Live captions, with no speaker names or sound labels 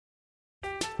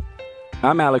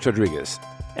I'm Alex Rodriguez.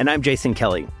 And I'm Jason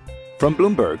Kelly. From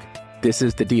Bloomberg, this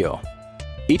is The Deal.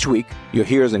 Each week, you'll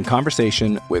hear us in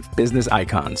conversation with business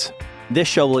icons. This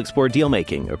show will explore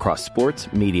deal-making across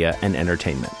sports, media, and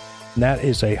entertainment. That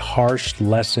is a harsh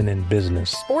lesson in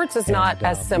business. Sports is not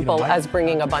as simple as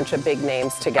bringing a bunch of big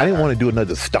names together. I didn't want to do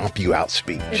another stomp you out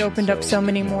speech. It opened up so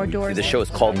many more doors. The show is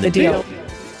called The Deal.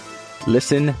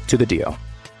 Listen to The Deal.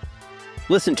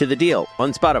 Listen to The Deal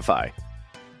on Spotify.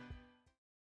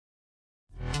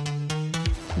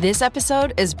 This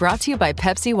episode is brought to you by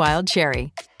Pepsi Wild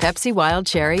Cherry. Pepsi Wild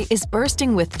Cherry is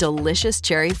bursting with delicious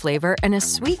cherry flavor and a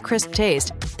sweet, crisp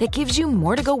taste that gives you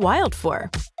more to go wild for.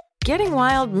 Getting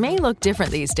wild may look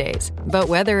different these days, but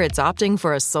whether it's opting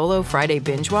for a solo Friday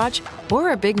binge watch or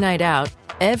a big night out,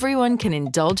 everyone can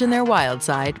indulge in their wild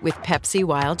side with Pepsi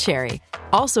Wild Cherry.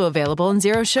 Also available in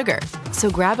Zero Sugar.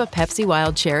 So grab a Pepsi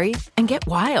Wild Cherry and get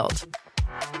wild.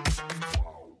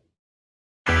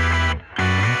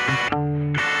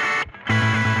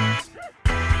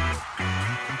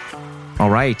 All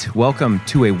right, welcome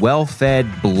to a well-fed,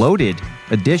 bloated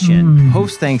edition,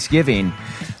 post-Thanksgiving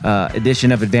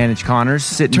edition of Advantage Connors.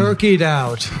 Turkeyed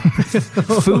out.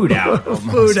 Food out.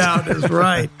 Almost. Food out is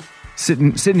right.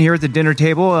 Sitting here at the dinner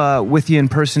table with you in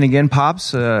person again,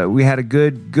 Pops. We had a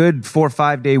good 4 or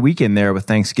 5 day weekend there with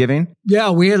Thanksgiving.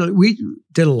 Yeah, we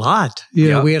did a lot.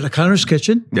 Yeah, we had a Connor's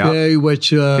Kitchen,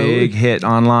 which big hit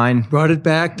online. Brought it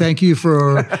back. Thank you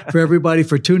for everybody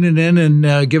for tuning in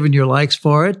and giving your likes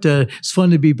for it. It's fun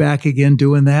to be back again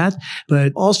doing that.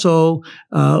 But also,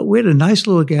 we had a nice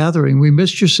little gathering. We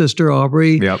missed your sister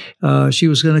Aubrey. Yep. She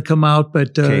was going to come out,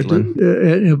 but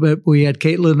Caitlin. But we had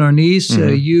Caitlin, our niece,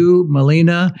 you,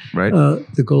 Melina, right?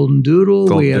 The Golden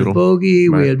Doodle. We had Bogey.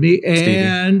 Right. We had me, Stevie.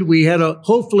 and we had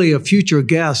hopefully a future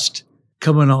guest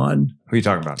coming on. Who are you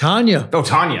talking about? Tanya. Oh,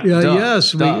 Tanya. Yeah, Duh.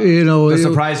 yes. Duh. The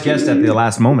surprise guest at the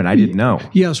last moment. I didn't know.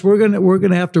 Yes, we're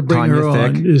gonna have to bring Tanya her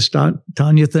Thick. on. Is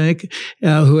Tanya Thick,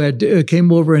 who had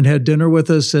came over and had dinner with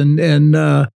us,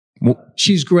 and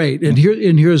she's great. And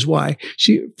here's why.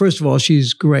 First of all,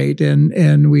 she's great,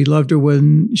 and we loved her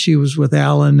when she was with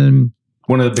Alan, and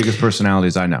one of the biggest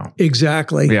personalities I know.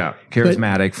 Exactly. Yeah,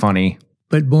 charismatic, funny.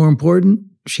 But more important,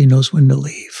 she knows when to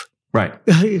leave. Right.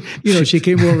 She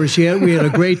came over. We had a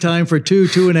great time for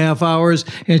 2.5 hours,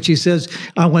 and she says,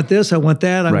 "I want this, I want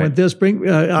that, I want this.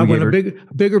 I want a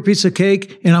bigger piece of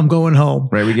cake, and I'm going home."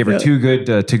 Right. We gave her 2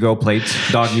 good to-go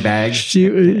plates, doggy bags. She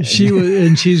was,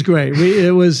 and she's great.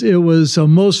 It was a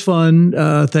most fun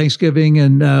Thanksgiving,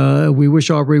 and we wish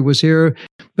Aubrey was here.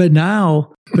 But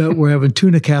now we're having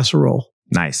tuna casserole.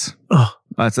 Nice. Oh,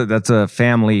 that's a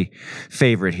family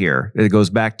favorite here. It goes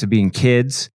back to being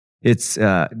kids. It's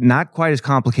not quite as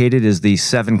complicated as the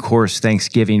 7-course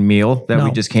Thanksgiving meal that we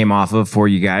just came off of for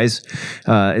you guys.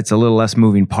 It's a little less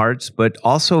moving parts, but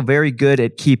also very good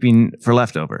at keeping for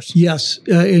leftovers. Yes,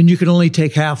 and you can only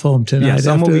take half home tonight. Yeah,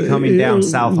 some will be coming down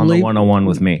south on the 101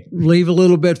 with me. Leave a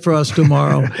little bit for us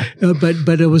tomorrow.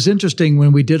 But it was interesting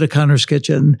when we did a Connor's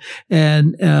Kitchen,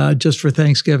 and just for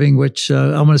Thanksgiving, which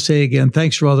I'm going to say again,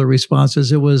 thanks for all the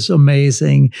responses. It was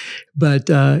amazing. But,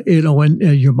 when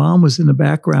your mom was in the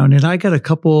background, and I got a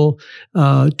couple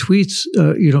tweets,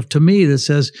 to me that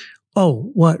says, "Oh,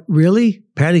 what, really?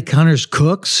 Patty Connors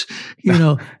cooks?"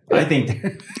 I think.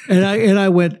 And I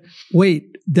went, wait.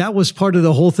 That was part of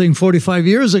the whole thing 45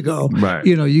 years ago. Right.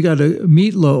 You got a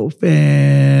meatloaf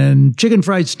and chicken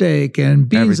fried steak and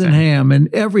beans and ham and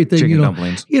everything. Chicken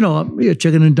dumplings.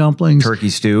 Chicken and dumplings. Turkey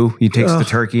stew. He takes the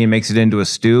turkey and makes it into a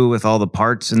stew with all the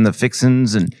parts and the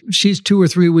fixins. And she's 2 or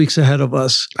 3 weeks ahead of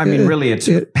us. I mean, really, it's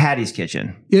Patty's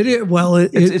kitchen. It is. Well,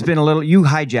 it's been a little. You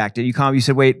hijacked it. You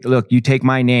said, "Wait, look, you take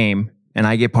my name." And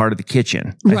I get part of the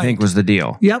kitchen, right. I think was the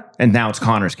deal. Yep. And now it's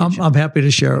Connor's kitchen. I'm happy to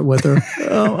share it with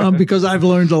her because I've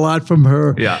learned a lot from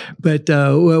her. Yeah. But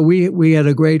we had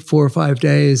a great 4 or 5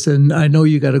 days, and I know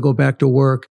you got to go back to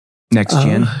work. Next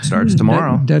Gen starts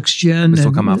tomorrow. Next Gen. This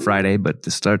will come out Friday, but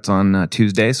this starts on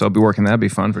Tuesday. So I'll be working that. It'll be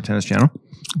fun for Tennis Channel.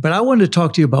 But I wanted to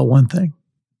talk to you about one thing.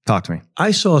 Talk to me.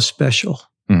 I saw a special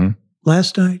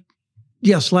last night.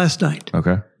 Yes, last night.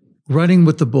 Okay. Running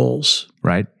with the Bulls.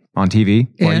 Right. On TV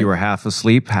while you were half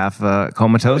asleep, half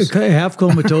comatose? Half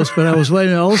comatose, but I was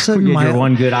waiting. All of a sudden, your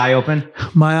one good eye open?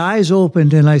 My eyes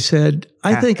opened, and I said,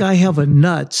 I think I have a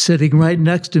nut sitting right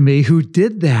next to me who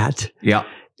did that. Yeah.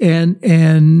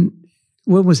 And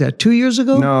When was that? 2 years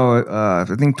ago? No, I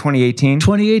think 2018.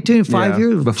 2018, 5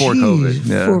 years before COVID.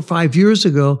 Yeah. 4 or 5 years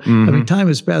ago. Mm-hmm. I mean, time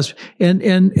has passed.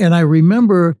 And I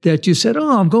remember that you said,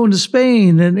 "Oh, I'm going to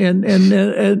Spain,"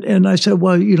 and I said,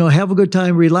 "Well, have a good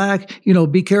time, relax.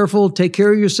 Be careful, take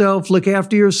care of yourself, look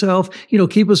after yourself.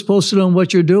 Keep us posted on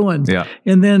what you're doing." Yeah.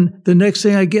 And then the next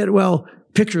thing I get,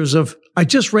 pictures of. I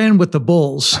just ran with the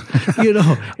bulls,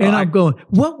 and I'm going,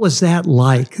 what was that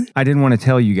like? I didn't want to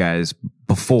tell you guys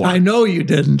before. I know you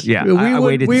didn't. Yeah, I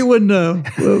waited. We wouldn't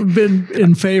have been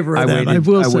in favor of that. I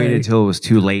waited till it was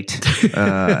too late.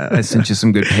 I sent you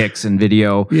some good pics and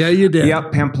video. Yeah, you did.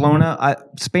 Yep, Pamplona.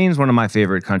 Spain's one of my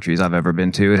favorite countries I've ever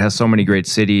been to. It has so many great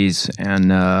cities,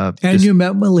 and you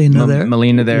met Melina there.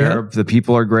 Melina there. Yep. The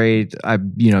people are great.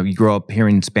 You grow up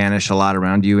hearing Spanish a lot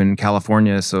around you in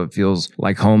California, so it feels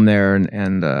like home there.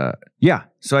 And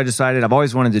so I decided I've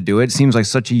always wanted to do it. It seems like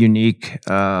such a unique,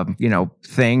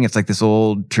 thing. It's like this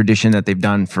old tradition that they've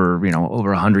done for,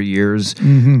 over 100 years.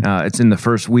 Mm-hmm. It's in the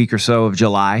first week or so of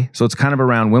July. So it's kind of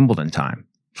around Wimbledon time.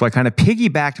 So I kind of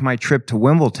piggybacked my trip to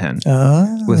Wimbledon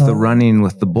with the running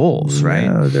with the bulls, right?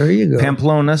 Oh, there you go.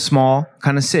 Pamplona, small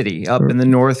kind of city up in the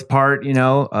north part,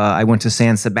 I went to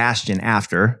San Sebastian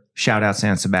after. Shout out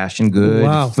San Sebastian.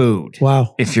 Good food.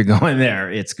 Wow. If you're going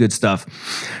there, it's good stuff.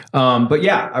 But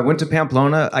yeah, I went to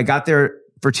Pamplona. I got there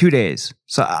for 2 days.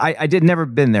 So I never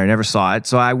been there, never saw it.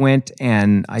 So I went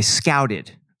and I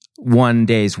scouted 1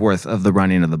 day's worth of the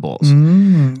running of the bulls.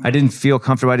 I didn't feel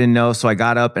comfortable. I didn't know. So I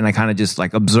got up and I kind of just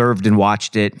observed and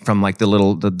watched it from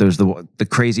there's the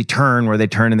crazy turn where they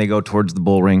turn and they go towards the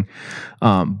bull ring.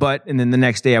 And then the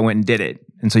next day I went and did it.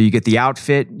 And so you get the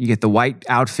outfit, you get the white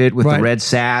outfit with the red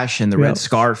sash and the red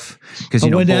scarf. I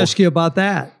wanted to ask you about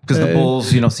that. Because the bulls,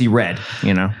 see red,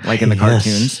 like in the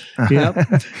cartoons. Yep.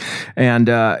 And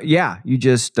you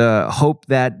just hope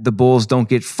that the bulls don't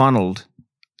get funneled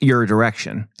your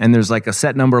direction. And there's a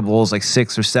set number of bulls,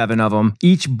 6 or 7 of them.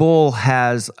 Each bull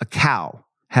has a cow,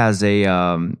 has a,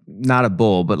 not a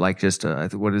bull, but just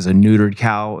what is a neutered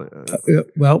cow?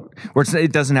 Where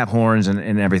it doesn't have horns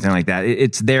and everything like that.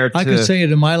 It's there to... I can say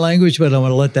it in my language, but I'm going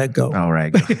to let that go. All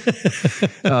right.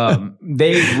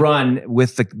 They run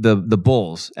with the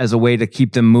bulls as a way to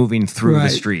keep them moving through the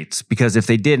streets. Because if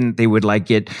they didn't, they would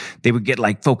get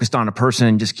focused on a person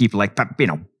and just keep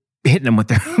hitting them with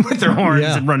their horns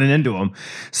and running into them.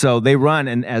 So they run,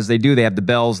 and as they do, they have the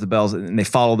bells, and they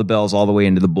follow the bells all the way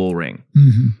into the bull ring.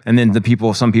 Mm-hmm. And then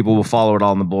some people will follow it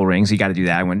all in the bull ring. So you got to do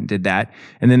that. I went and did that.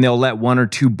 And then they'll let 1 or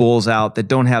 2 bulls out that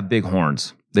don't have big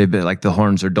horns. They've been the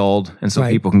horns are dulled. And so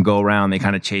people can go around, they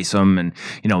kind of chase them, and,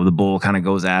 the bull kind of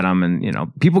goes at them, and,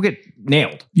 people get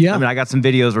nailed. Yeah. I mean, I got some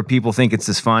videos where people think it's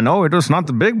this fun. Oh, it's not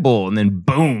the big bull. And then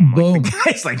boom. Boom. The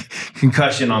guy's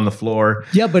concussion on the floor.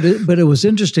 Yeah. But it was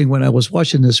interesting when I was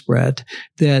watching this, Brett,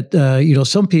 that,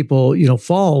 some people,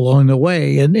 fall along the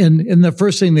way. And the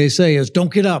first thing they say is,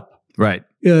 don't get up. Right.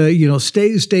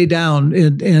 Stay down.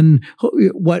 And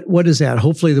what is that?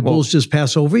 Hopefully the bulls just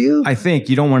pass over you. I think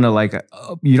you don't want to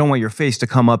you don't want your face to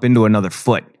come up into another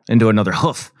foot, into another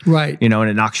hoof. Right. And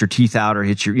it knocks your teeth out or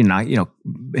hits hit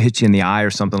you in the eye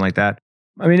or something like that.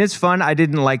 I mean, it's fun. I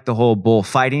didn't like the whole bull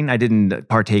fighting. I didn't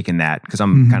partake in that because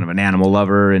I'm kind of an animal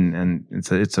lover, and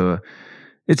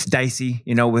it's dicey,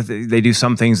 they do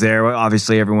some things there.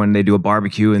 Obviously, they do a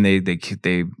barbecue and they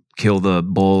kill the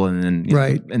bull and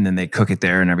then and then they cook it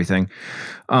there and everything.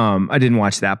 I didn't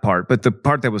watch that part, but the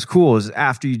part that was cool is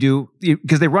after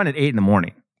because they run at 8 a.m.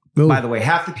 Ooh. By the way,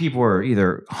 half the people are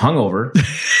either hungover,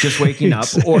 just waking up,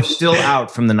 or still out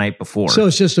from the night before. So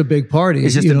it's just a big party.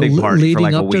 It's just a big party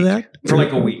leading for up a week. to that? For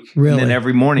a week. Really? And then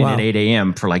every morning at 8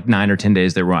 a.m. for 9 or 10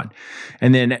 days they run.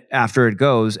 And then after it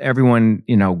goes, everyone,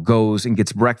 goes and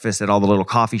gets breakfast at all the little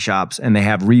coffee shops, and they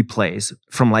have replays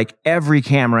from every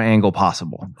camera angle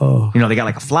possible. Oh. They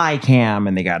got a fly cam,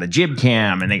 and they got a jib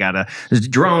cam, and they got a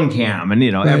drone cam, and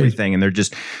everything. And they're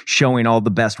just showing all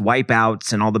the best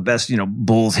wipeouts and all the best,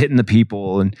 bulls hitting the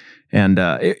people. And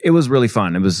it was really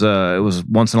fun. It was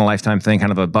once in a lifetime thing,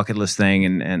 kind of a bucket list thing,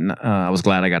 and I was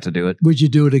glad I got to do it. Would you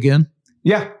do it again?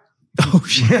 Yeah. Oh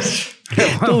shit!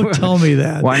 Don't tell me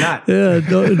that. Why not? Yeah,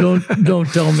 don't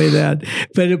tell me that.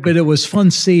 But it was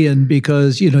fun seeing,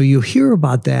 because you hear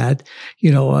about that.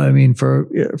 I mean,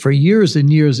 for years and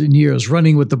years and years,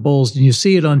 running with the bulls, and you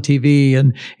see it on TV,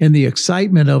 and the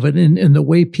excitement of it, and the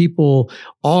way people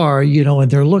are,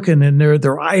 and they're looking, and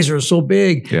their eyes are so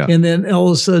big, and then all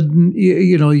of a sudden,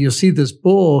 you see this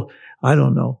bull. I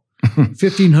don't know.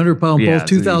 1,500 pound bull,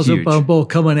 2,000 pound bull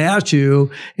coming at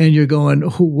you, and you're going,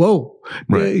 whoa,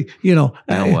 right. Now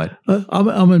what?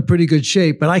 I'm in pretty good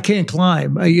shape, but I can't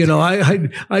climb.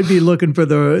 I'd be looking for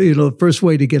the first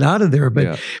way to get out of there.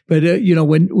 But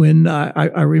when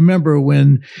I remember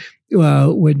when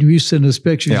you send us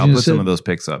pictures. Yeah, I'll put some of those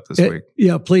pics up this week.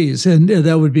 Yeah, please. And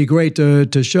that would be great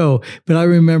to show. But I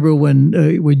remember when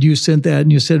you sent that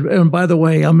and you said, and by the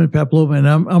way, I'm in Peploma and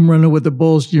I'm running with the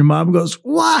bulls. And your mom goes,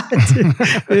 what?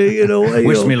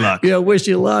 Wish me luck. Yeah, wish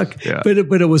you luck. Yeah.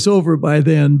 But it was over by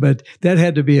then. But that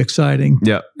had to be exciting.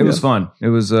 Yeah, it was fun. It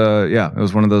was, it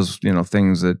was one of those,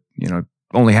 things that,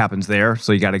 only happens there.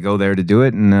 So you got to go there to do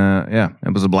it. And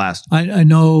it was a blast. I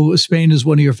know Spain is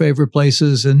one of your favorite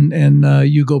places and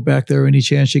you go back there any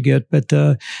chance you get, but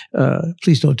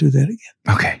please don't do that again.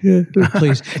 Okay. Yeah,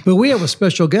 please. But we have a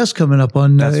special guest coming up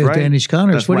on Advantage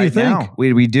Connors. What do you think? Now.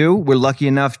 We do. We're lucky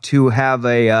enough to have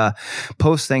a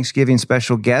post-Thanksgiving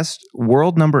special guest,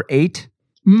 world number 8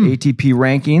 ATP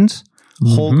rankings,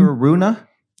 Holger Rune.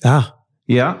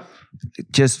 Yeah.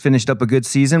 Just finished up a good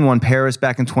season, won Paris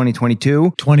back in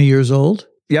 2022. 20 years old?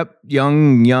 Yep.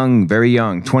 Young, very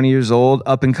young. 20 years old,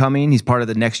 up and coming. He's part of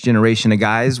the next generation of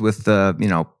guys with,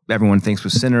 everyone thinks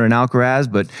with Sinner and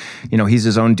Alcaraz, but, he's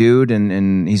his own dude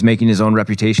and he's making his own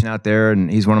reputation out there.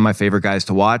 And he's one of my favorite guys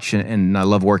to watch. And I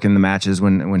love working the matches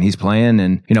when he's playing.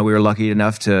 And, we were lucky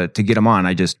enough to get him on.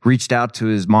 I just reached out to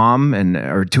his mom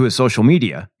or to his social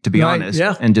media, to be honest,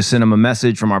 and just sent him a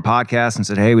message from our podcast and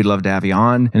said, hey, we'd love to have you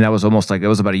on. And that was it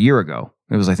was about a year ago.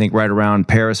 It was, I think, right around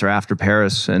Paris or after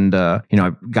Paris. And, I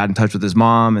got in touch with his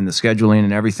mom and the scheduling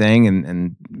and everything.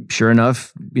 And sure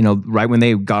enough, right when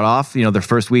they got off, their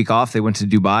first week off, they went to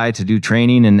Dubai to do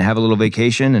training and have a little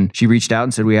vacation. And she reached out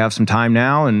and said, we have some time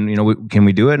now. And, can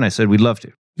we do it? And I said, we'd love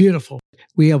to. Beautiful.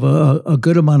 We have a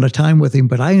good amount of time with him,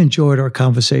 but I enjoyed our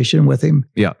conversation with him.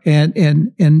 Yeah.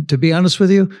 And to be honest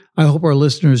with you, I hope our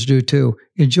listeners do too.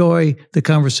 Enjoy the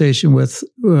conversation with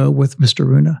Mr.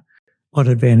 Rune on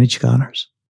Advantage Connors.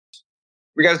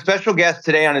 We got a special guest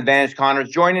today on Advantage Connors.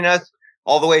 Joining us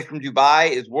all the way from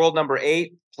Dubai is world number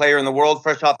 8 player in the world,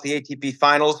 fresh off the ATP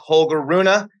finals, Holger Rune.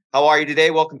 How are you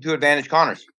today? Welcome to Advantage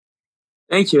Connors.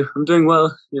 Thank you. I'm doing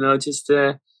well. Just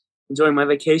enjoying my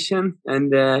vacation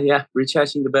and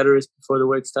recharging the batteries before the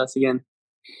work starts again.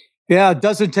 Yeah, it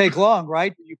doesn't take long,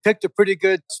 right? You picked a pretty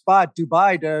good spot,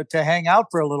 Dubai, to hang out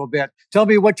for a little bit. Tell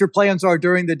me what your plans are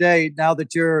during the day now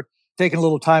that you're taking a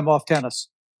little time off tennis.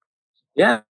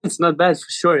 Yeah, it's not bad for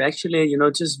sure. Actually,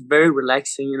 just very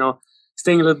relaxing,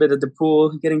 staying a little bit at the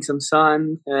pool, getting some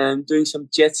sun and doing some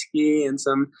jet ski and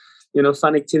some,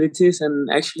 fun activities. And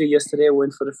actually yesterday I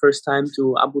went for the first time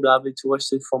to Abu Dhabi to watch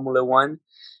the Formula One.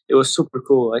 It was super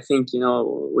cool. I think,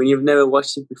 when you've never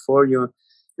watched it before, you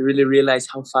really realize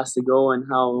how fast they go and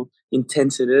how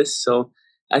intense it is. So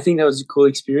I think that was a cool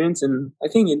experience. And I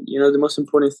think, the most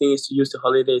important thing is to use the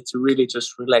holiday to really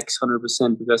just relax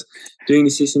 100% because during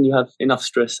the season, you have enough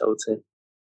stress, I would say.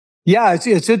 Yeah,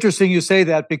 it's interesting you say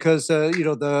that because,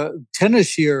 the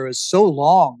tennis year is so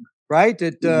long, right?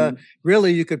 It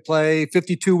really, you could play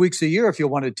 52 weeks a year if you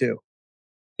wanted to.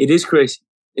 It is crazy.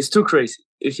 It's too crazy,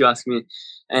 if you ask me.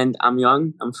 And I'm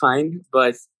young, I'm fine,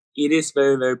 but it is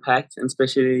very, very packed, and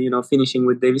especially, finishing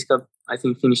with Davis Cup, I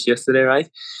think finished yesterday, right?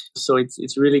 So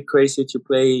it's really crazy to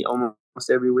play almost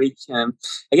every week.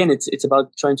 Again, it's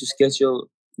about trying to schedule,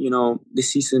 the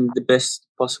season the best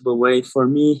possible way for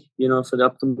me, for the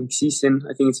upcoming season.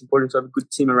 I think it's important to have a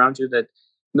good team around you that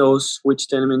knows which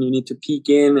tournament you need to peak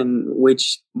in and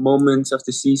which moments of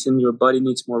the season your body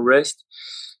needs more rest.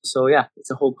 So yeah,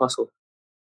 it's a whole puzzle.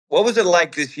 What was it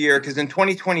like this year? Because in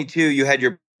 2022, you had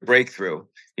your breakthrough.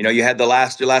 You had your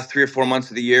last 3 or 4 months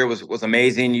of the year was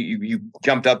amazing. You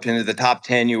jumped up into the top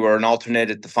 10. You were an alternate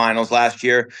at the finals last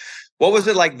year. What was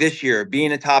it like this year,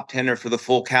 being a top 10er for the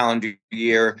full calendar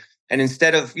year? And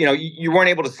instead of, you weren't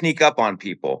able to sneak up on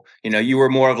people. You were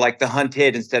more of like the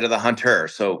hunted instead of the hunter.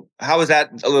 So how was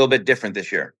that a little bit different this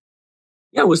year?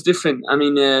 Yeah, it was different. I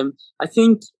mean, I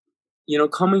think,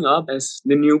 coming up as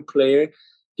the new player,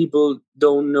 people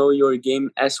don't know your game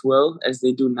as well as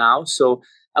they do now. So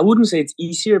I wouldn't say it's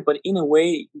easier, but in a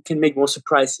way, you can make more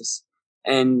surprises.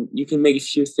 And you can make a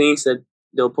few things that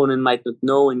the opponent might not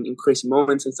know in crazy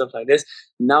moments and stuff like this.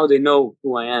 Now they know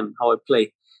who I am, how I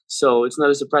play. So it's not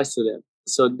a surprise to them.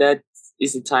 So that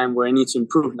is the time where I need to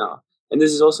improve now. And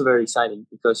this is also very exciting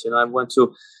because, I want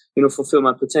to, fulfill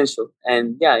my potential.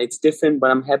 And yeah, it's different,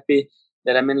 but I'm happy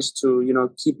that I managed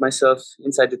to, keep myself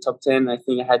inside the top 10. I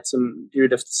think I had some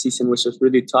period of the season which was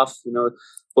really tough,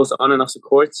 both on and off the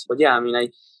court. But yeah, I mean,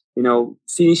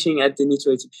 finishing at the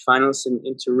Nitro ATP finals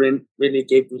in Turin really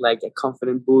gave me like a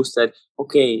confident boost that,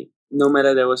 okay, no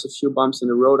matter there was a few bumps in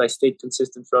the road, I stayed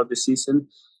consistent throughout the season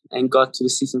and got to the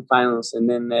season finals. And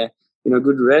then,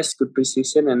 good rest, good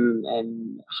preseason,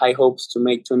 and high hopes to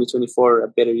make 2024 a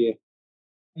better year.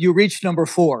 You reached number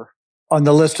 4 on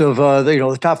the list of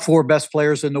the top 4 best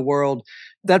players in the world.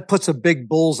 That puts a big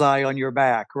bullseye on your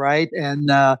back, right? And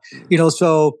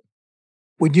so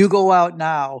when you go out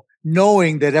now,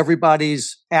 knowing that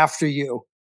everybody's after you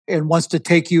and wants to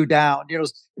take you down,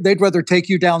 they'd rather take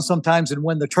you down sometimes and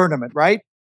win the tournament, right?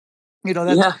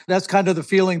 That's kind of the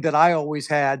feeling that I always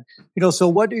had. So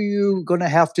what are you going to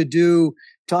have to do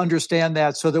to understand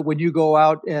that, so that when you go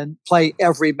out and play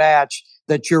every match,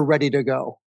 that you're ready to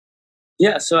go?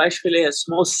 Yeah, so actually a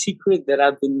small secret that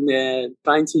I've been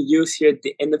trying to use here at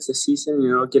the end of the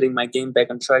season, getting my game back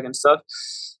on track and stuff,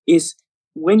 is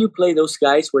when you play those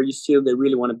guys where you feel they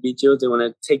really want to beat you, they want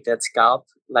to take that scalp.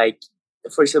 Like,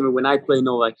 for example, when I play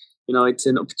Novak, it's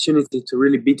an opportunity to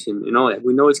really beat him. We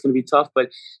know it's going to be tough, but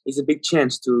it's a big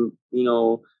chance to,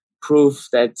 prove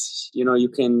that, you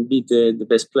can beat the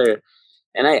best player.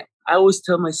 And I always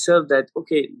tell myself that,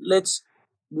 okay, let's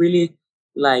really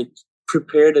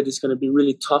prepare that it's going to be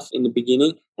really tough in the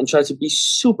beginning and try to be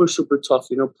super, super tough,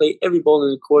 play every ball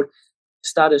in the court,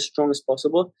 start as strong as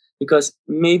possible, because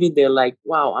maybe they're like,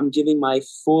 wow, I'm giving my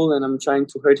full and I'm trying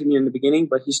to hurt him here in the beginning,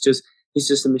 but he's just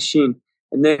a machine.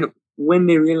 And then when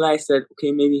they realize that,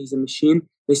 okay, maybe he's a machine,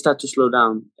 they start to slow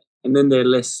down, and then they're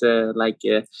less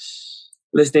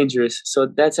dangerous. So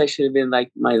that's actually been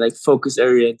my focus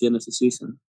area at the end of the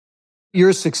season.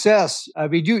 Your success, I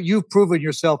mean, you've proven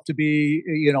yourself to be,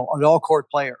 an all-court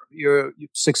player. Your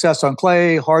success on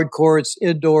clay, hard courts,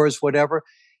 indoors, whatever.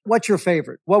 What's your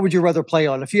favorite? What would you rather play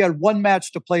on? If you had one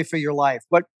match to play for your life,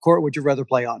 what court would you rather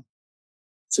play on?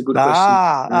 It's a good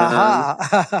question.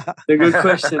 It's a good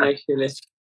question, actually.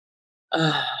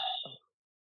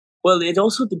 Well, it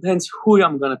also depends who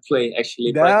I'm going to play,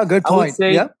 actually. Yeah, good point. I would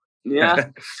say, yeah,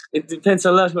 it depends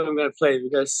a lot who I'm going to play,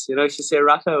 because, if you say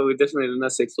Rafa, I would definitely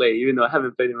not say clay, even though I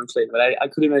haven't played him on clay. But I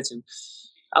could imagine.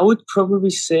 I would probably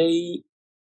say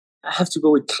I have to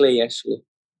go with clay, actually.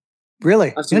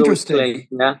 Really? Interesting. Clay,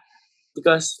 yeah,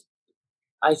 because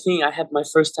I think I had my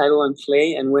first title on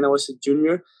clay, and when I was a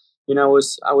junior, I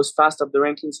was fast up the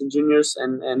rankings in juniors,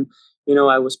 and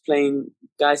I was playing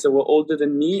guys that were older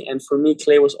than me, and for me,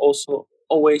 clay was also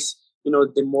always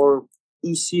the more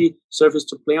easy surface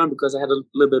to play on, because I had a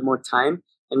little bit more time,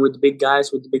 and with the big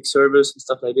guys, with the big servers and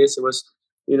stuff like this, it was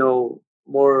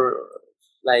more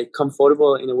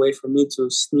comfortable in a way for me to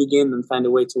sneak in and find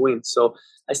a way to win. So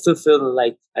I still feel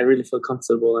like I really feel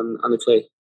comfortable on the clay.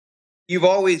 You've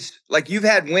always, you've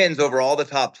had wins over all the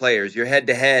top players. You're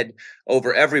head-to-head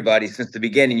over everybody since the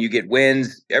beginning. You get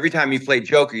wins. Every time you played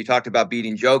Joker, you talked about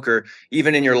beating Joker.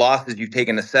 Even in your losses, you've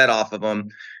taken a set off of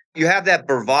him. You have that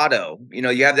bravado.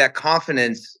 You have that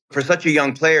confidence for such a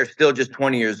young player, still just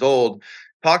 20 years old.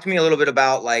 Talk to me a little bit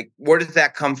about, where does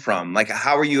that come from?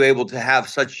 How are you able to have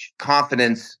such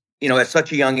confidence, at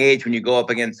such a young age when you go up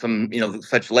against some,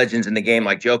 such legends in the game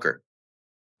like Joker?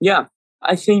 Yeah,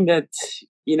 I think that,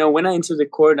 when I enter the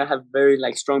court, I have very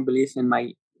strong belief in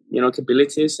my,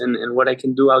 capabilities and what I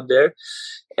can do out there.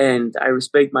 And I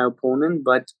respect my opponent,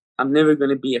 but I'm never going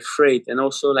to be afraid. And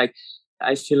also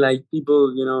I feel like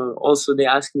people, also they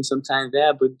ask me sometimes,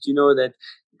 but that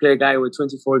you play a guy with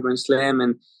 24 Grand Slam,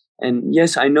 and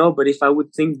yes, I know, but if I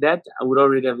would think that, I would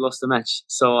already have lost the match.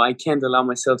 So I can't allow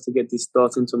myself to get these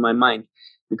thoughts into my mind,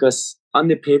 because on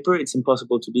the paper, it's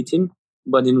impossible to beat him,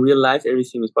 but in real life,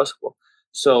 everything is possible.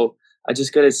 So I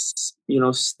just got to,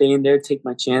 stay in there, take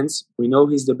my chance. We know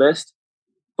he's the best,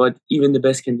 but even the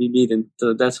best can be beaten.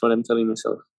 So that's what I'm telling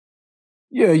myself.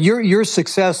 Yeah, your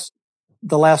success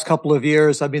the last couple of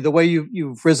years, I mean, the way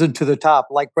you've risen to the top,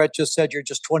 like Brett just said, you're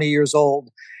just 20 years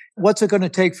old. What's it going to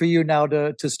take for you now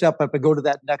to step up and go to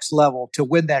that next level, to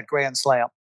win that Grand Slam?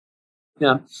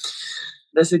 Yeah,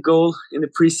 that's a goal in the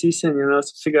preseason,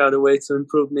 to figure out a way to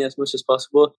improve me as much as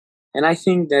possible. And I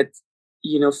think that,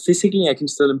 physically I can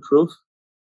still improve.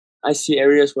 I see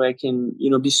areas where I can,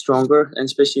 be stronger, and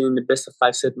especially in the best of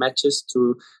 5 set matches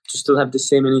to still have the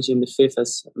same energy in the fifth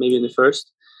as maybe in the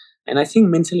first. And I think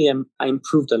mentally I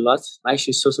improved a lot. I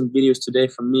actually saw some videos today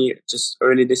from me just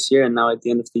early this year and now at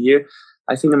the end of the year.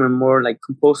 I think I'm more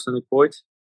composed on the court.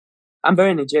 I'm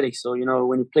very energetic. So,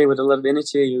 when you play with a lot of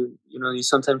energy, you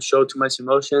sometimes show too much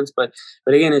emotions, but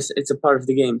again, it's a part of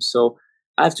the game. So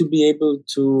I have to be able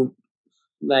to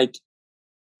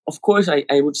of course, I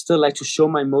would still like to show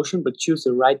my emotion, but choose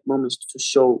the right moments to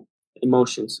show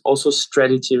emotions. Also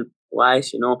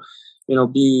strategy-wise,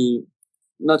 be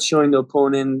not showing the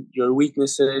opponent your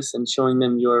weaknesses and showing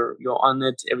them you're on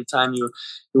it every time you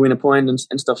win a point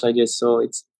and stuff like this. So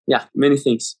it's many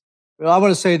things. Well, I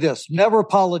want to say this: never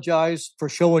apologize for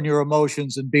showing your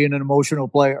emotions and being an emotional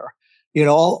player.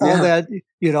 All that.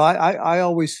 I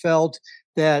always felt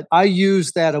that I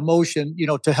used that emotion,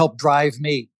 to help drive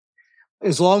me.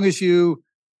 As long as you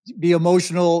be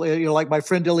emotional, like my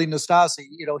friend Ilya Nastasi,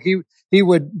 he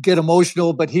would get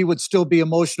emotional, but he would still be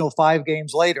emotional 5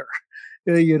 games later.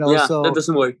 So that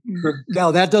doesn't work.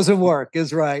 No, that doesn't work.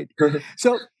 Is right.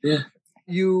 So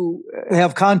you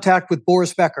have contact with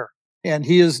Boris Becker, and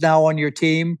he is now on your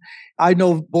team. I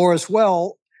know Boris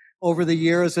well over the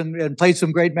years and played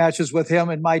some great matches with him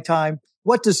in my time.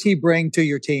 What does he bring to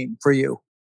your team for you?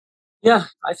 Yeah,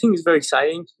 I think it's very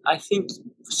exciting. I think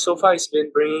so far it's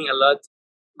been bringing a lot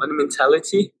on the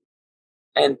mentality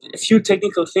and a few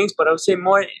technical things, but I would say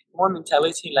more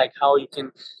mentality, like how you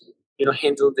can,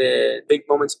 handle the big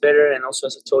moments better, and also,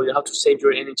 as I told you, how to save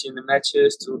your energy in the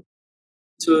matches, to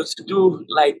do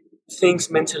like things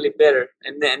mentally better.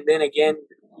 And then again,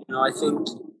 I think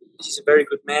he's a very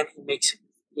good man.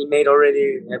 He made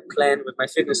already a plan with my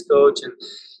fitness coach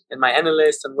and my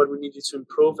analyst and what we needed to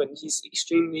improve, and he's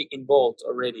extremely involved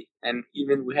already. And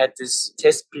even we had this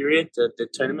test period, the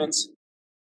tournaments.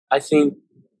 I think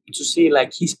to see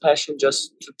like his passion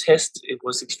just to test, it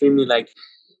was extremely like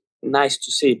nice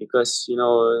to see, because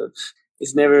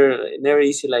it's never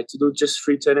easy like to do just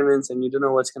 3 tournaments and you don't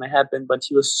know what's going to happen, but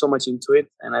he was so much into it,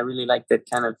 and I really like that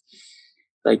kind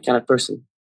of person.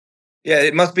 Yeah,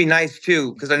 it must be nice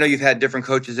too, because I know you've had different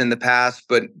coaches in the past,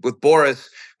 but with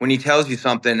Boris, when he tells you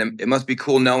something, it must be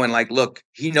cool knowing like, look,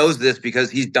 he knows this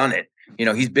because he's done it.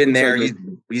 He's been there.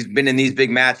 He's been in these big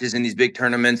matches, in these big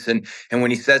tournaments, and when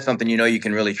he says something, you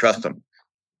can really trust him.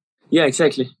 Yeah,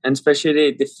 exactly. And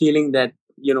especially the feeling that,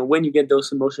 when you get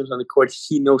those emotions on the court,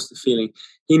 he knows the feeling.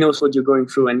 He knows what you're going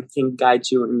through and can guide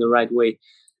you in the right way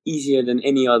easier than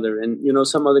any other. And,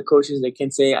 some other coaches, they can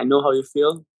say, I know how you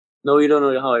feel. No, you don't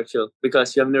know how I feel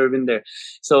because you have never been there.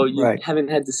 So you haven't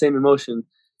had the same emotion.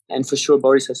 And for sure,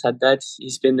 Boris has had that.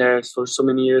 He's been there for so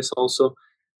many years also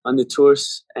on the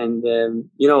tours. And,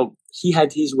 he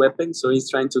had his weapons. So he's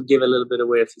trying to give a little bit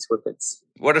away of his weapons.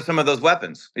 What are some of those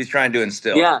weapons he's trying to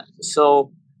instill? Yeah,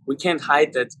 so we can't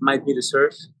hide that might be the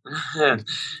serve.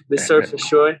 The serve for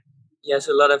sure. He has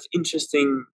a lot of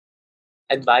interesting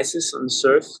advices on the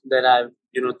serve that I've,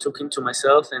 took into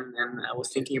myself and I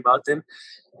was thinking about them.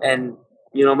 And,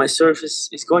 my serve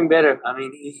is going better. I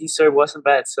mean, his serve wasn't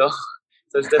bad. So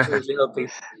it's definitely helping.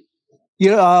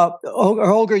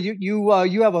 Holger,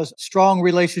 you have a strong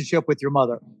relationship with your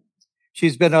mother.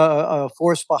 She's been a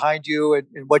force behind you and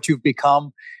what you've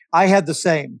become. I had the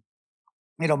same.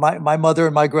 My mother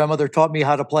and my grandmother taught me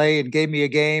how to play and gave me a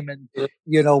game and,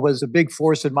 was a big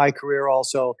force in my career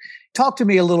also. Talk to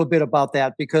me a little bit about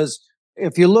that, because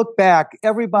if you look back,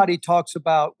 everybody talks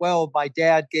about, well, my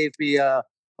dad gave me a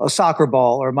soccer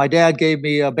ball, or my dad gave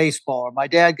me a baseball, or my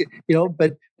dad,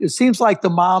 but it seems like the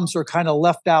moms are kind of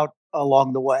left out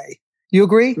along the way. You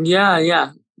agree?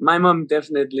 Yeah. My mom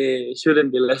definitely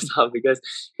shouldn't be left out because,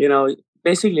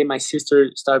 basically my sister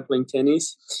started playing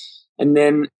tennis, and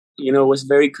then, it was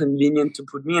very convenient to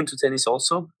put me into tennis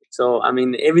also. So, I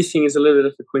mean, everything is a little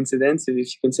bit of a coincidence, if you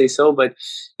can say so. But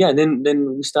yeah, then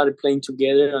we started playing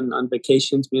together on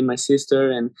vacations, me and my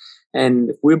sister,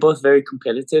 and we're both very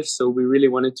competitive. So we really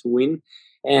wanted to win.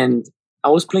 And I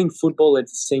was playing football at the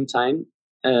same time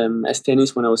as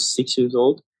tennis when I was 6 years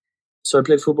old. So I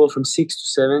played football from 6 to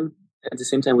 7 at the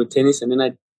same time with tennis. And then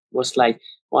I was like,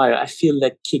 wow, I feel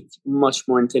that kick much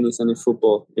more in tennis than in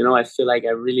football. I feel like I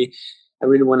really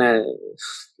want to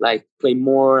like play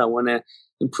more. I want to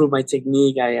improve my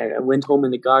technique. I went home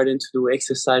in the garden to do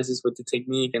exercises with the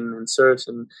technique and serves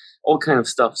and all kind of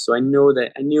stuff. So I knew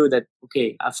that,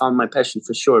 okay, I found my passion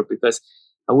for sure, because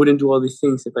I wouldn't do all these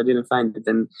things if I didn't find it.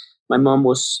 And my mom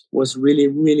was really,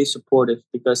 really supportive,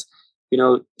 because,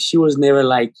 she was never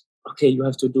like, okay, you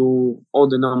have to do all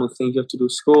the normal things. You have to do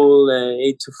school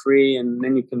 8 to 3, and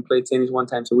then you can play tennis 1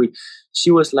 time a week.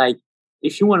 She was like,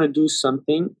 if you want to do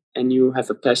something and you have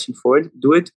a passion for it,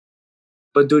 do it,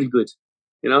 but do it good.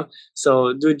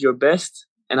 So do it your best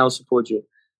and I'll support you.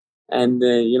 And,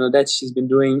 that she's been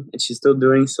doing and she's still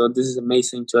doing. So this is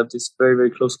amazing to have this very,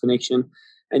 very close connection.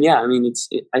 And yeah, I mean,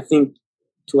 I think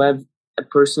to have a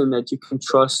person that you can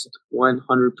trust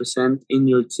 100% in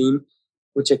your team,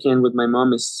 which I can with my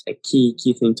mom, is a key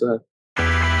thing to have.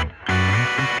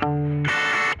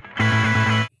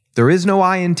 There is no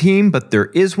I in team, but there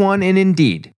is one in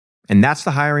Indeed. And that's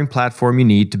the hiring platform you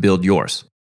need to build yours.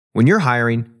 When you're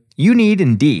hiring, you need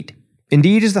Indeed.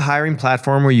 Indeed is the hiring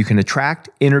platform where you can attract,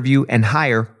 interview, and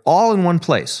hire all in one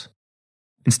place.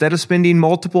 Instead of spending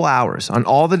multiple hours on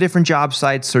all the different job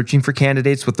sites searching for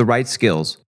candidates with the right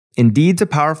skills, Indeed's a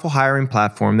powerful hiring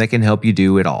platform that can help you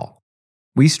do it all.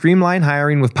 We streamline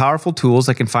hiring with powerful tools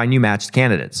that can find you matched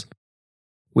candidates.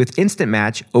 With Instant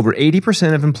Match, over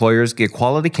 80% of employers get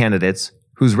quality candidates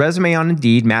whose resume on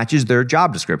Indeed matches their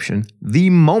job description the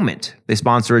moment they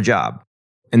sponsor a job.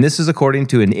 And this is according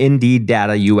to an Indeed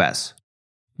Data US.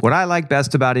 What I like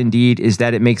best about Indeed is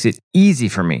that it makes it easy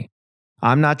for me.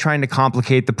 I'm not trying to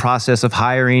complicate the process of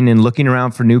hiring and looking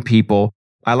around for new people.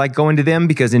 I like going to them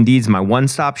because Indeed's my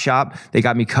one-stop shop. They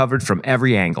got me covered from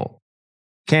every angle.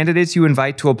 Candidates you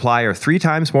invite to apply are 3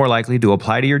 times more likely to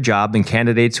apply to your job than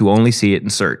candidates who only see it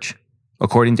in search,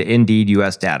 according to Indeed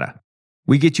US data.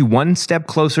 We get you one step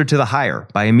closer to the hire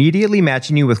by immediately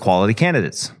matching you with quality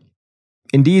candidates.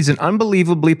 Indeed's an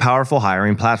unbelievably powerful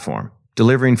hiring platform,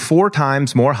 delivering 4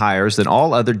 times more hires than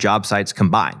all other job sites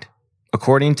combined,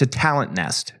 according to Talent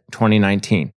Nest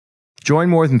 2019. Join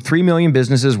more than 3 million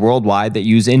businesses worldwide that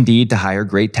use Indeed to hire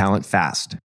great talent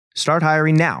fast. Start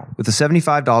hiring now with a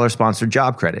 $75 sponsored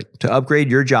job credit to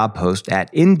upgrade your job post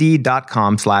at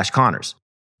Indeed.com/Connors.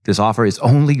 This offer is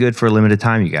only good for a limited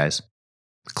time, you guys.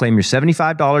 Claim your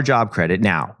 $75 job credit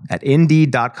now at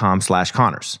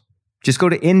Indeed.com/Connors. Just go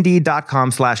to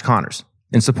Indeed.com/Connors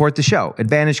and support the show,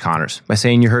 Advantage Connors, by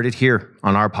saying you heard it here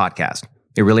on our podcast.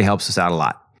 It really helps us out a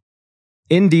lot.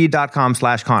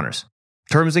 Indeed.com/Connors.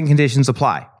 Terms and conditions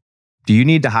apply. Do you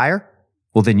need to hire?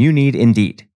 Well, then you need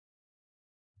Indeed.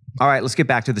 All right, let's get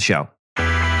back to the show.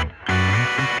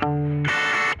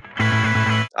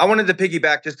 I wanted to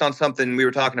piggyback just on something we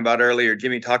were talking about earlier.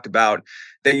 Jimmy talked about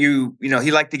that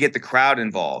he liked to get the crowd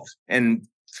involved. And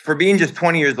for being just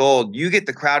 20 years old, you get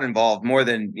the crowd involved more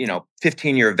than,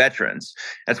 15-year veterans.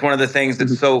 That's one of the things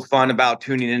that's so fun about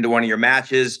tuning into one of your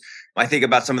matches. I think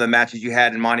about some of the matches you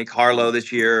had in Monte Carlo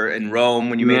this year, in Rome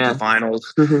when you made the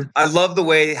finals. I love the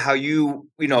way how you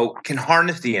can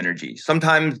harness the energy.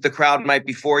 Sometimes the crowd might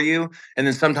be for you, and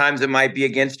then sometimes it might be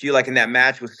against you. Like in that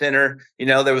match with Sinner,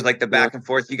 there was like the back and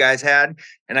forth you guys had.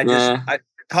 And I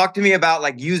talk to me about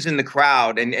like using the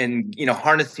crowd and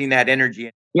harnessing that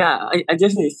energy. Yeah, I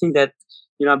definitely think that,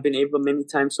 I've been able many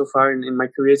times so far in my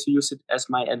career to use it as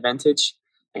my advantage.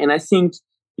 And I think,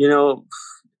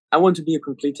 I want to be a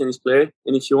complete tennis player.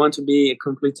 And if you want to be a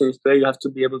complete tennis player, you have to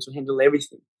be able to handle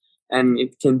everything. And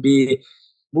it can be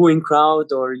booing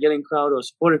crowd or yelling crowd or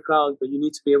supporter crowd, but you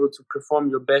need to be able to perform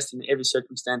your best in every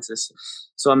circumstances.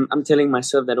 So I'm telling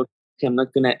myself that,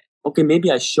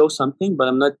 maybe I show something, but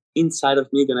I'm not inside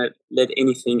of me going to let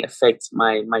anything affect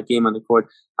my game on the court.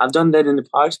 I've done that in the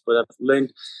past, but I've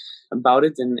learned about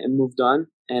it and moved on.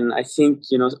 And I think,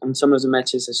 on some of the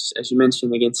matches, as you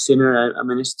mentioned, against Sinner, I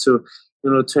managed to,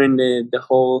 turn the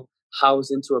whole house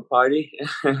into a party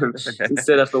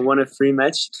instead of a 1-3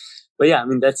 match. But yeah,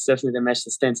 that's definitely the match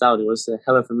that stands out. It was a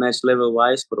hell of a match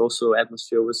level-wise, but also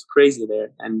atmosphere was crazy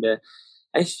there. And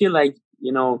I feel like,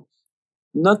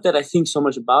 not that I think so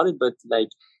much about it, but like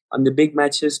on the big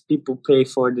matches, people pay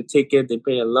for the ticket. They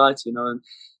pay a lot, and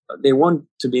they want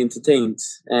to be entertained.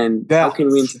 And how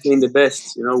can we entertain the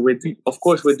best? With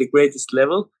the greatest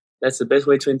level. That's the best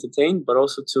way to entertain, but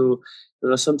also to,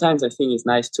 sometimes I think it's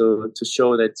nice to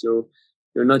show that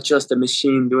you're not just a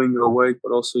machine doing your work,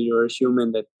 but also you're a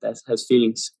human that has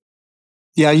feelings.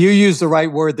 Yeah, you used the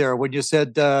right word there when you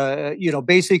said,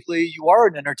 basically you are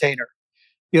an entertainer.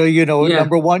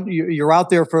 Number one, you're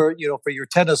out there for your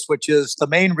tennis, which is the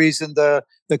main reason the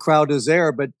crowd is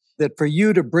there, but that for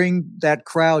you to bring that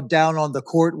crowd down on the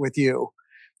court with you,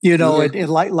 and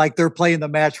like they're playing the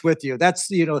match with you. That's,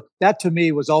 that to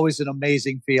me was always an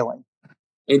amazing feeling.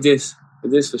 It is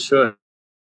for sure.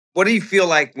 What do you feel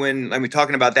like when we're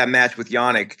talking about that match with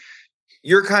Jannik?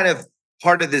 You're kind of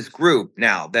part of this group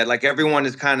now that like everyone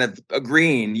is kind of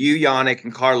agreeing you, Jannik,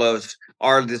 and Carlos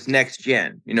are this next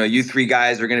gen. You 3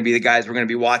 guys are going to be the guys we're going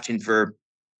to be watching for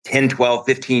 10, 12,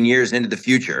 15 years into the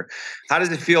future. How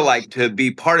does it feel like to be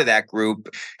part of that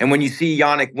group? And when you see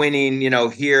Jannik winning,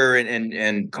 here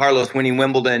and Carlos winning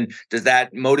Wimbledon, does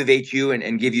that motivate you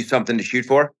and give you something to shoot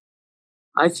for?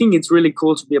 I think it's really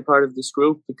cool to be a part of this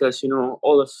group because,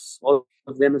 all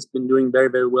of them has been doing very,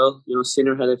 very well.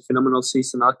 Sinner had a phenomenal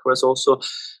season. Alcaraz also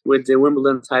with the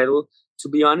Wimbledon title. To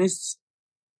be honest,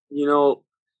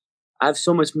 I have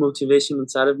so much motivation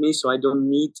inside of me, so I don't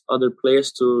need other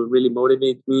players to really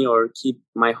motivate me or keep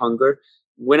my hunger.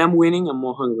 When I'm winning, I'm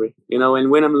more hungry,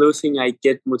 and when I'm losing, I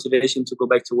get motivation to go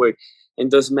back to work. And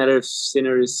it doesn't matter if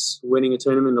Sinner is winning a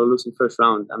tournament or losing first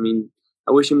round.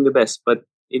 I wish him the best, but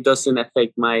it doesn't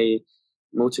affect my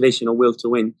motivation or will to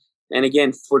win. And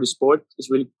again, for the sport, it's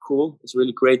really cool. It's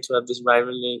really great to have this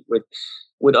rivalry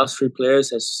with us 3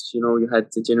 players. As you had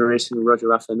the generation of Roger,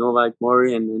 Rafa, Novak,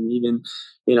 Murray, and then even,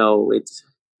 with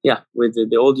with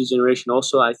the older generation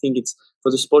also. I think it's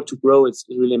for the sport to grow. It's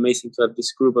really amazing to have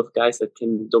this group of guys that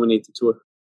can dominate the tour.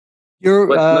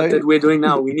 What that we're doing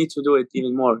now, we need to do it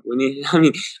even more. We need. I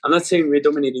mean, I'm not saying we're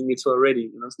dominating it already.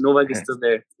 You know, Novak is still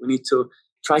there. We need to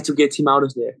try to get him out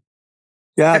of there.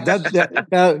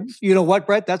 Yeah, you know what,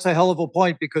 Brett? That's a hell of a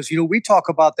point because, you know, we talk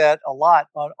about that a lot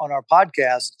on our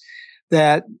podcast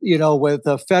that, you know, with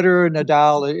Federer,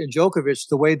 Nadal, and Djokovic,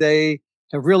 the way they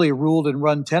have really ruled and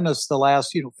run tennis the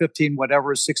last, 15,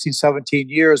 16, 17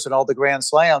 years and all the Grand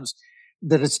Slams,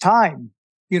 that it's time,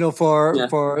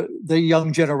 for the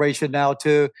young generation now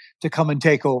to come and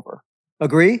take over.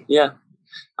 Agree? Yeah,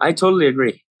 I totally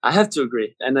agree. I have to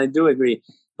agree. And I do agree.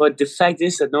 But the fact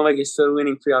is that Novak is still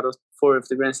winning 3 out of 4 of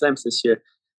the Grand Slams this year.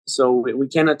 So we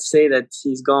cannot say that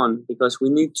he's gone because we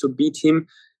need to beat him,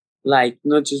 like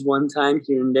not just one time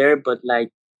here and there, but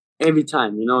like every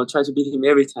time, try to beat him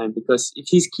every time. Because if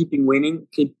he's keep winning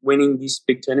these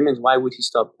big tournaments, why would he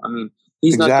stop? I mean,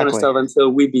 he's not going to stop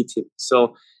until we beat him.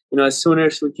 So, as soon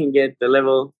as we can get the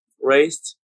level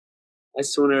raised,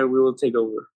 as sooner we will take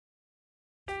over.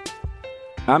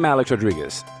 I'm Alex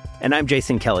Rodriguez. And I'm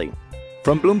Jason Kelly.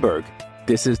 From Bloomberg,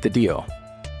 this is The Deal.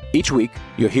 Each week,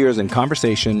 you'll hear us in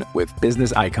conversation with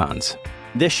business icons.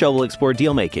 This show will explore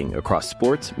deal-making across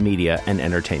sports, media, and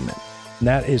entertainment.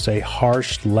 That is a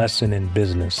harsh lesson in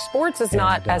business. Sports is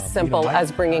not as simple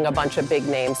as bringing a bunch of big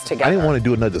names together. I didn't want to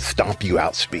do another stomp you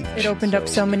out speech. It opened up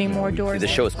so many more doors. The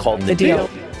show is called The Deal.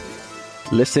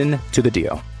 Listen to The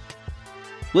Deal.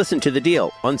 Listen to The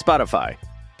Deal on Spotify.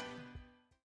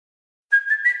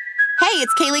 Hey,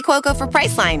 it's Kaylee Cuoco for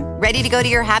Priceline. Ready to go to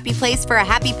your happy place for a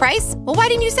happy price? Well, why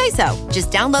didn't you say so?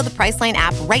 Just download the Priceline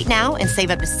app right now and save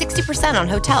up to 60% on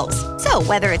hotels. So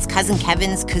whether it's Cousin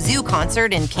Kevin's Kazoo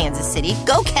Concert in Kansas City,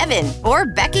 go Kevin, or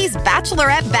Becky's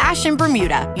Bachelorette Bash in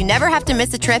Bermuda, you never have to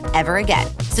miss a trip ever again.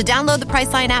 So download the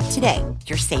Priceline app today.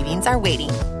 Your savings are waiting.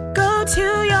 Go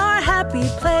to your happy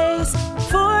place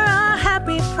for a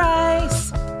happy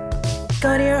price.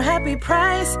 Go to your happy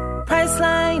price,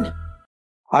 Priceline.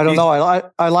 I don't know.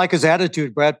 I like his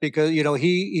attitude, Brett, because,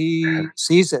 he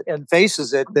sees it and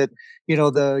faces it that,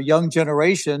 the young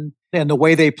generation and the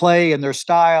way they play and their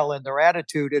style and their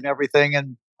attitude and everything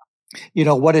and,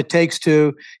 what it takes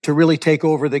to really take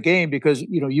over the game because,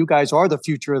 you guys are the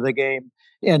future of the game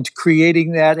and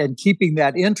creating that and keeping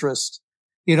that interest,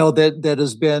 that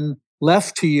has been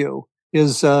left to you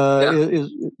is going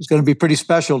to be pretty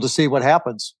special to see what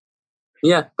happens.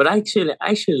 Yeah, but I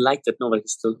actually like that Novak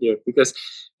is still here because,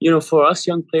 for us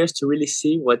young players to really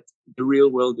see what the real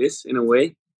world is in a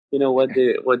way, what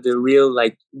the real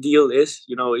deal is.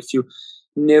 If you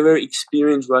never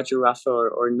experience Roger Rafa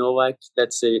or Novak,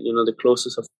 that's the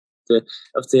closest of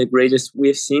the greatest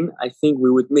we've seen. I think we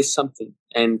would miss something,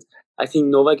 and I think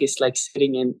Novak is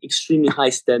setting an extremely high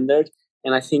standard,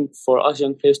 and I think for us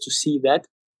young players to see that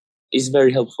is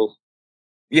very helpful.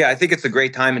 Yeah, I think it's a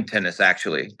great time in tennis,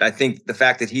 actually. I think the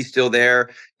fact that he's still there,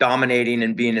 dominating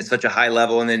and being at such a high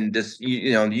level, and then just,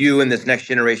 you and this next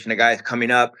generation of guys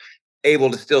coming up, able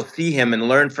to still see him and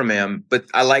learn from him. But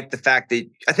I like the fact that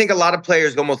I think a lot of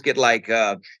players almost get like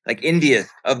envious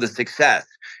of the success.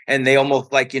 And they almost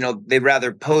they'd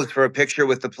rather pose for a picture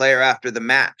with the player after the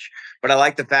match. But I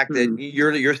like the fact that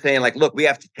you're saying look, we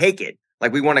have to take it.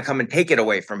 We want to come and take it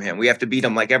away from him. We have to beat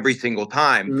him every single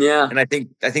time. Yeah. And I think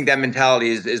that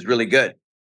mentality is really good.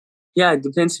 Yeah, it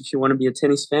depends if you want to be a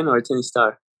tennis fan or a tennis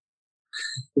star.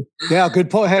 Yeah,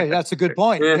 good point. Hey, that's a good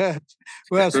point. Yeah.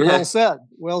 Well said.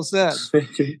 Well said.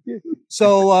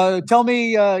 So tell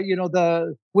me,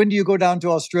 when do you go down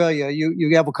to Australia?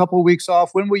 You have a couple of weeks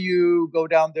off. When will you go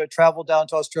down there, travel down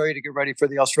to Australia to get ready for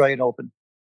the Australian Open?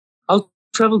 I'll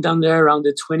travel down there around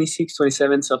the 26th,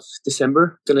 27th of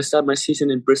December. Going to start my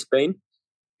season in Brisbane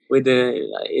with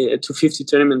a 250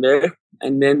 tournament there.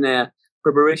 And then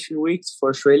preparation weeks for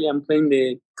Australia. I'm playing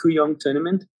the Kooyong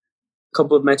tournament, a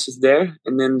couple of matches there,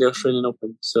 and then the Australian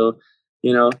Open. So,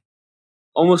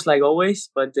 almost like always.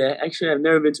 But actually, I've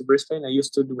never been to Brisbane. I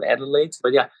used to do Adelaide.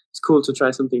 But yeah, it's cool to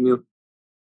try something new.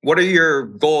 What are your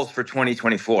goals for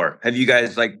 2024? Have you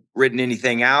guys written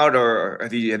anything out or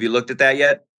have you looked at that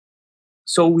yet?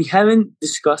 So we haven't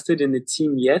discussed it in the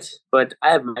team yet, but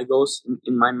I have my goals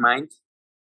in my mind,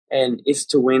 and it's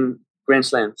to win Grand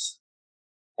Slams.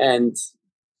 And,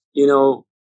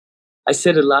 I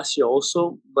said it last year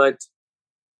also, but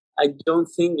I don't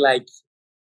think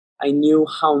I knew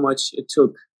how much it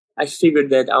took. I figured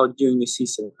that out during the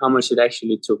season, how much it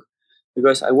actually took.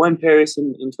 Because I won Paris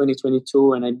in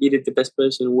 2022 and I beat the best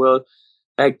players in the world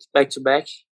back to back.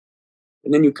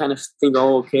 And then you kind of think,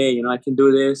 oh, okay, I can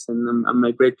do this, and I'm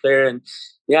a great player. And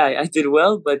yeah, I did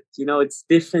well, but it's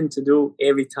different to do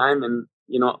every time, and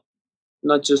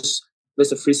not just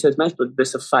best of 3 set match, but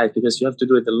best of 5, because you have to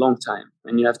do it a long time,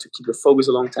 and you have to keep your focus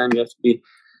a long time. You have to be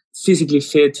physically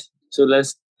fit. So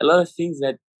there's a lot of things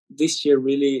that this year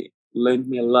really learned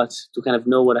me a lot to kind of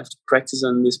know what I have to practice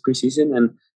on this preseason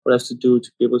and what I have to do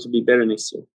to be able to be better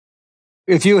next year.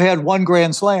 If you had one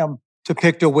Grand Slam to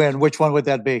pick to win, which one would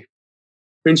that be?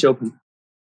 French Open.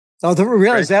 Oh,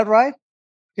 really? Is that right?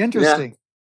 Interesting.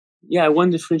 Yeah, I won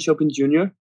the French Open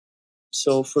Junior.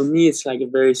 So for me, it's like a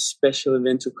very special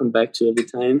event to come back to every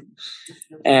time.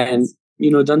 And,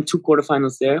 done 2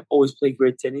 quarterfinals there, always play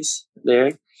great tennis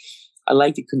there. I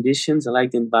like the conditions. I like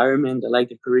the environment. I like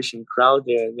the Parisian crowd.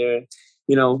 They're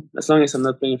as long as I'm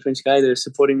not playing a French guy, they're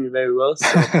supporting me very well. So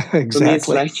exactly.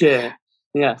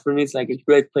 For me, it's like a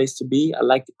great place to be. I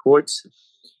like the courts.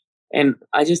 And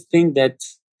I just think that,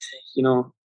 if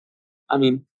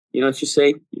you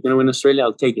say you're going to win Australia,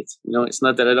 I'll take it. It's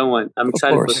not that I don't want. I'm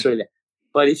excited for Australia.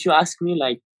 But if you ask me,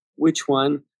 like, which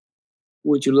one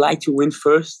would you like to win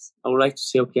first? I would like to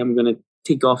say, okay, I'm going to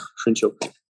take off French Open.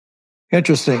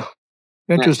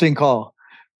 Interesting call.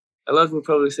 A lot would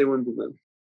probably say Wimbledon.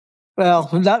 Well,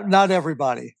 not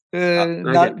everybody.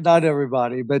 Not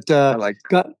everybody, but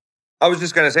I was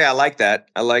just going to say, I like that.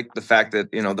 I like the fact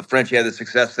that, the French, you had the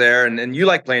success there, and you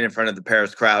like playing in front of the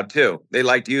Paris crowd too. They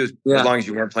liked you as long as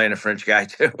you weren't playing a French guy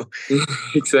too.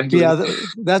 Exactly. Yeah,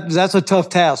 that's a tough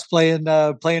task, playing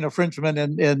a Frenchman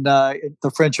in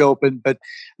the French Open. But,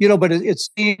 but it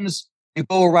seems you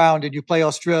go around and you play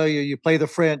Australia, you play the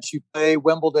French, you play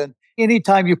Wimbledon.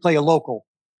 Anytime you play a local,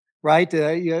 right?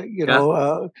 In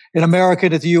America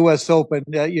at the U.S. Open,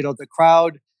 the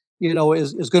crowd,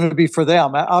 is going to be for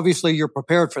them. Obviously, you're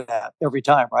prepared for that every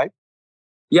time, right?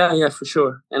 Yeah, for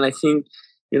sure. And I think,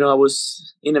 I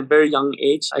was in a very young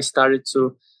age, I started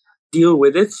to deal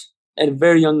with it. At a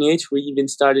very young age, we even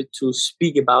started to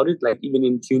speak about it, like even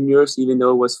in juniors, even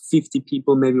though it was 50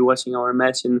 people maybe watching our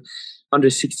match in under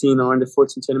 16 or under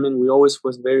 14 tournament, we always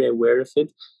was very aware of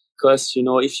it. Because,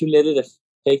 if you let it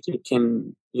affect you, it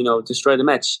can, destroy the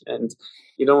match. And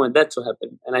you don't want that to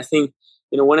happen. And I think,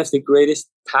 one of the greatest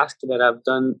tasks that I've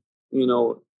done,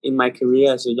 in my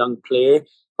career as a young player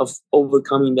of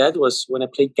overcoming that was when I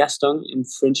played Gaston in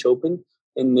French Open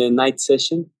in the night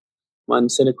session on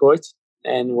center court,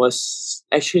 and was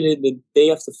actually the day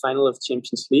of the final of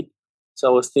Champions League. So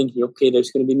I was thinking, okay,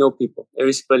 there's going to be no people.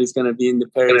 Everybody's going to be in the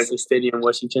Paris Stadium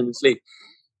watching Champions League.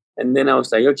 And then I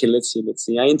was like, okay, let's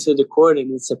see. I entered the court,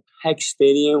 and it's a packed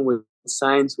stadium with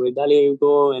signs with Allez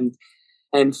Hugo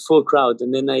and full crowd.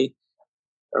 And then I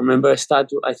remember I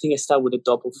start with a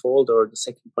double fold, or the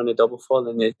second point a double fold,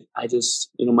 and I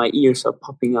just, my ears are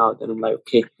popping out, and I'm like,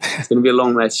 okay, it's going to be a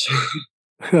long match.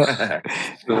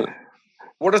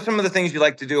 What are some of the things you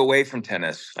like to do away from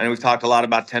tennis? I know we've talked a lot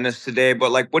about tennis today,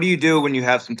 but like, what do you do when you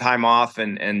have some time off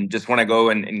and just want to go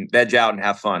and veg out and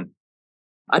have fun?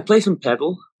 I play some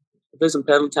paddle.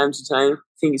 Time to time.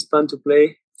 I think it's fun to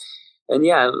play. And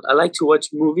yeah, I like to watch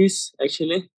movies,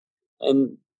 actually.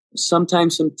 And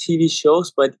sometimes some TV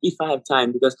shows, but if I have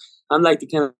time, because I'm like the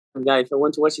kind of guy, if I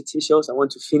want to watch the TV shows, I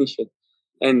want to finish it.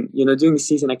 And, during the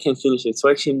season, I can't finish it. So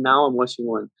actually now I'm watching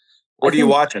one. What are you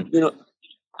watching?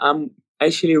 I'm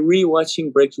actually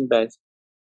re-watching Breaking Bad.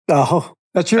 Oh,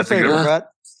 that's your favorite, Brett.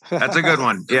 That's a good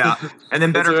one. Yeah. And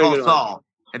then Better Call Saul.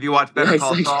 Have you watched Better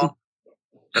Call Saul?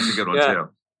 That's a good one too.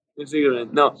 It's a good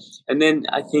one. No. And then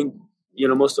I think,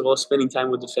 most of all, spending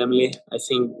time with the family. I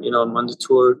think, I'm on the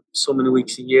tour so many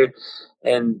weeks a year,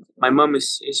 and my mom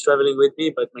is traveling with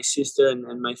me, but my sister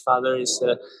and my father is,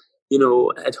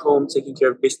 at home taking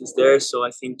care of business there. So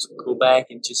I think to go back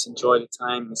and just enjoy the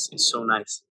time is so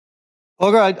nice.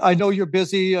 Holger, I know you're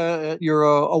busy. You're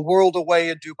a world away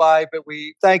in Dubai, but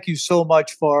we thank you so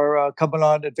much for coming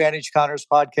on Advantage Counters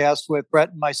podcast with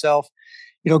Brett and myself.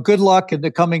 Good luck in the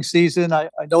coming season. I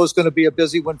know it's going to be a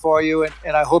busy one for you,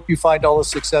 and I hope you find all the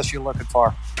success you're looking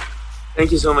for.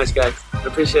 Thank you so much, guys. I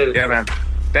appreciate it. Yeah, man.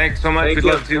 Thanks so much. We'd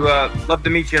love to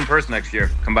meet you in person next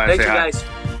year. Come by and say hi. Thank you,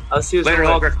 guys. I'll see you later,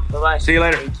 Holger. Bye-bye. See you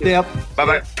later. Yep.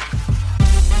 Bye-bye.